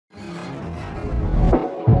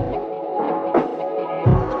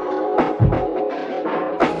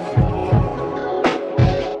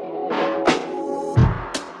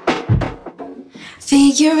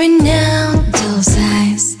Figuring out those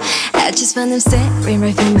eyes, I just find them staring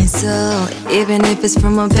right in my soul. Even if it's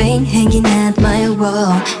from a pain hanging at my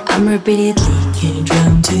wall, I'm repeatedly getting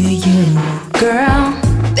drawn to you. Girl,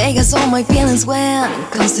 Vegas all my feelings when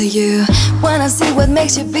it comes to you. Wanna see what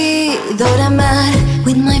makes you be Dora Maar.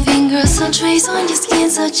 With my fingers on trace on your skin,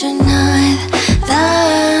 such a night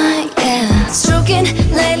that, yeah. Stroking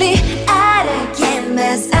lightly at a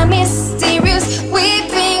canvas, a mysterious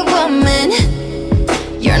weeping woman.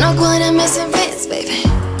 You're not quite a missing piece, baby.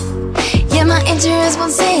 Yeah, my interest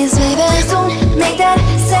won't cease, baby. Don't make that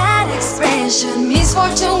sad expression.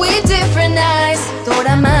 Misfortune with different eyes.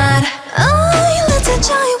 Dora Maar. Oh, you let it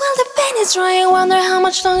joy while the pain is dry. I wonder how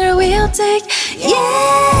much longer we'll take. Yeah.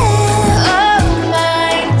 Oh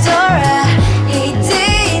my Dora, he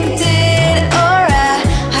tainted aura.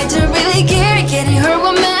 I don't really care, getting hurt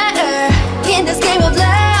won't matter in this game of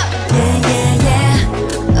love. Yeah, yeah, yeah.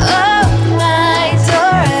 Oh my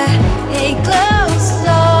Dora, hey close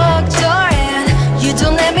lock door, and you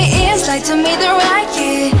don't let me in. Slide to me the right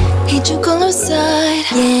key. Hate your color side.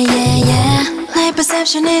 Yeah, yeah, yeah. Light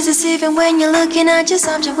perception is deceiving when you're looking at your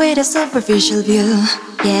subject with a superficial view.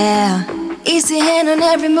 Yeah. Easy hand on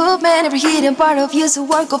every movement, every hidden part of you, so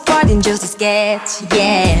work of art in just a sketch.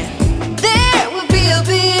 Yeah. There will be a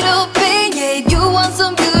bit of pain, yeah, if you want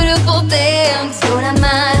some beautiful things. Dora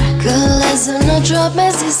Maar. Good lesson, no drop,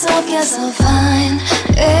 messy soft, yes I'll find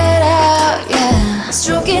it out, yeah.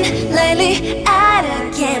 Stroking lightly at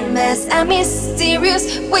a canvas, a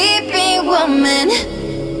mysterious weeping woman.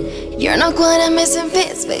 You're not quite a missing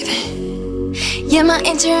piece, baby. Yeah, my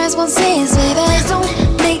interest won't cease, baby.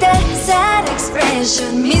 Don't make that sad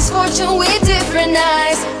expression. Misfortune with different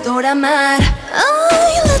eyes. Dora Maar. Oh,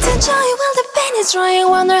 you let it joy while the pain is dry. I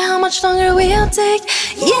wonder how much longer we'll take.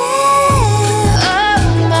 Yeah. Oh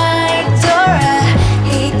my Dora,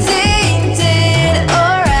 he tainted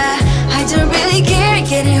aura. I don't really care,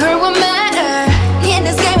 getting hurt won't matter in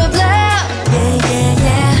this game of love. Yeah, yeah,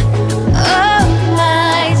 yeah. Oh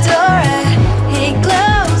my Dora, hey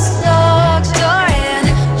close lock door, and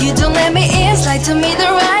you don't let me in. Slide to me the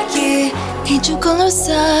right key. Hate your color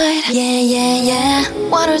side. Yeah, yeah, yeah.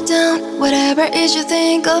 Water down whatever it is you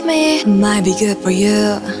think of me. Might be good for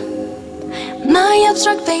you. My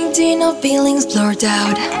abstract painting of feelings blurred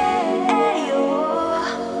out.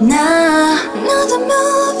 Nah, another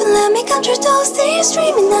move and let me capture those tears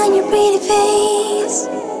streaming down your pretty face.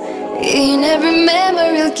 In every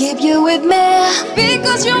memory I'll keep you with me,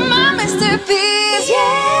 because you're my masterpiece.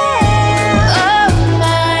 Yeah. Oh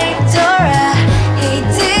my Dora, he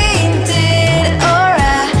tainted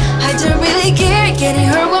aura. I don't really care, getting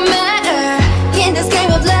hurt won't matter in this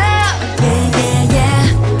game of love. Yeah, yeah, yeah.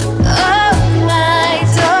 Oh my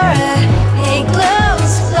Dora, hey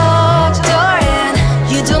close lock door, and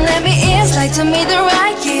you don't let me in. Slide to me the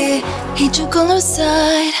right key. Hate your color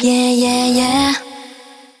side. Yeah, yeah, yeah.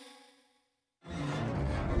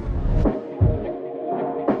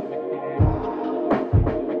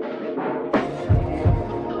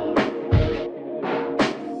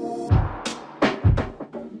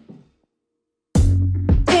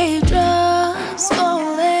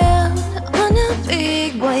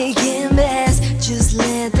 Just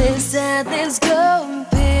let this sadness go and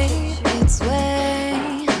pave its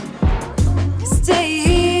way. Stay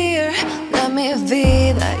here, let me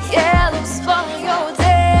be the yellow spot on your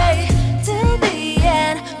day. Till the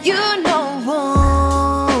end, you know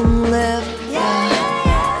won't live.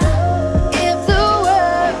 If the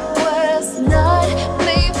world was not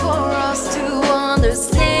made for us to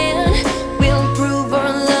understand, we'll prove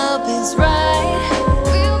our love is right.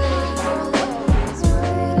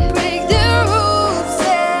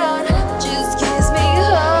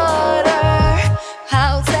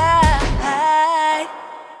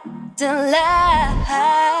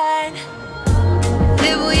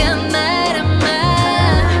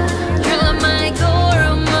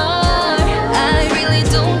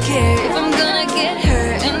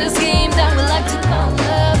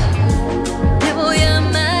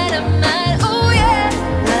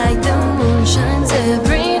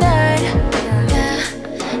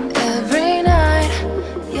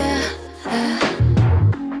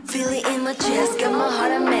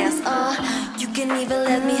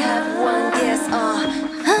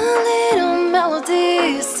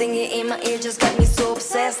 Singing in my ear just got me so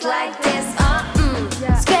obsessed like this.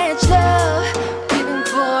 Sketch love, keeping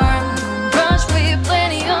form, rush with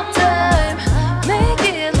plenty of time. Make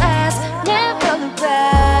it last, never look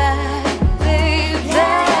back, baby.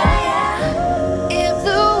 If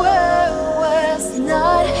the world was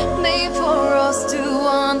not made for us to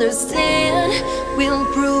understand, we'll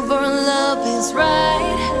prove our love is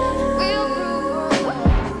right. We'll prove our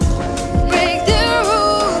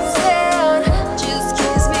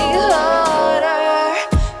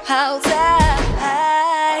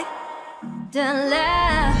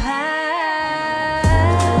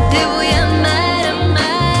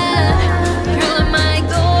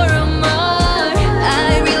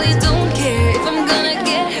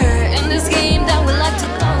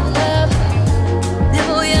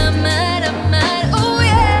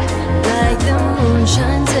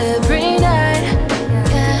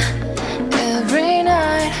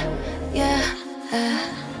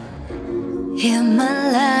If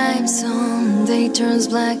my life someday turns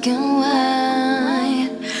black and white,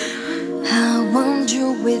 I want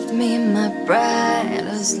you with me, my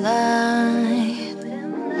brightest light.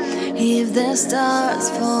 If the stars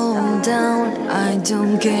fall down, I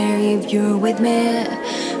don't care if you're with me,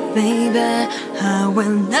 baby. I will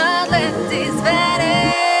not let this vanish.